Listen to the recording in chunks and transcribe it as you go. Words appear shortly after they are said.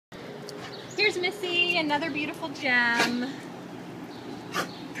There's Missy, another beautiful gem.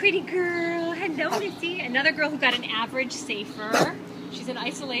 Pretty girl. Hello, Missy. Another girl who got an average safer. She's in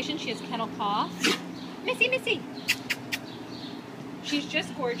isolation. She has kennel cough. Missy, Missy. She's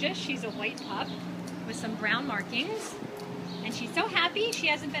just gorgeous. She's a white pup with some brown markings. And she's so happy. She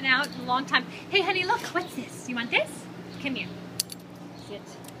hasn't been out in a long time. Hey, honey, look. What's this? You want this? Come here. Sit.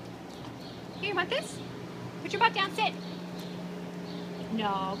 Here, you want this? Put your butt down. Sit.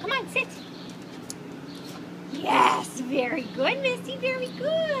 No. Come on, sit. Yes. Very good, Missy. Very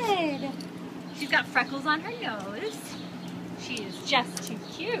good. She's got freckles on her nose. She is just too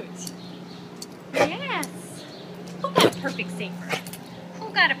cute. Yes. Who got a perfect safer?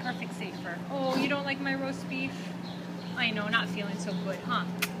 Who got a perfect safer? Oh, you don't like my roast beef? I know, not feeling so good, huh?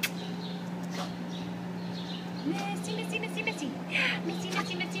 Missy, Missy, Missy, Missy. Missy,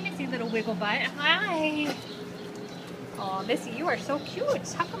 Missy, Missy, Missy. Little wiggle butt. Hi. Oh, Missy, you are so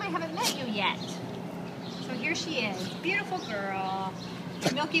cute. How come I haven't met you yet? So here she is. Beautiful girl.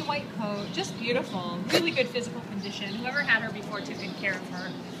 Milky white coat. Just beautiful. Really good physical condition. Whoever had her before took good care of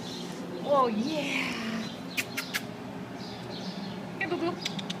her. Oh, yeah. Here, boo-boo.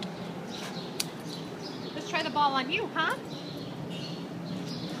 Let's try the ball on you, huh?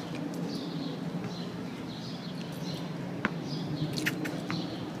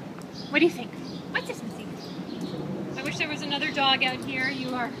 What do you think? What's this, Missy? I wish there was another dog out here.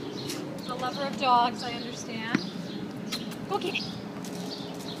 You are a lover of dogs, I understand. Go get it.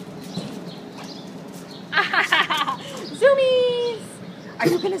 Zoomies! Are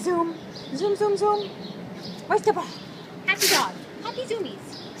you gonna zoom? Zoom, zoom, zoom. Where's the ball? Happy dog. Happy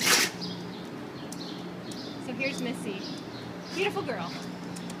zoomies. So here's Missy. Beautiful girl.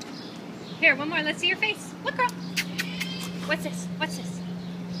 Here, one more. Let's see your face. Look, girl. What's this? What's this?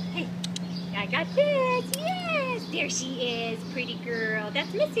 Hey, I got this. Yes! There she is. Pretty girl.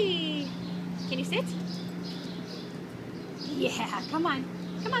 That's Missy. Can you sit? Yeah, come on.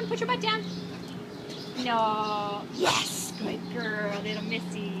 Come on, put your butt down. No. Yes, good girl, little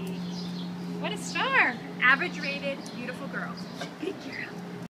Missy. What a star. Average rated, beautiful girl. Good girl.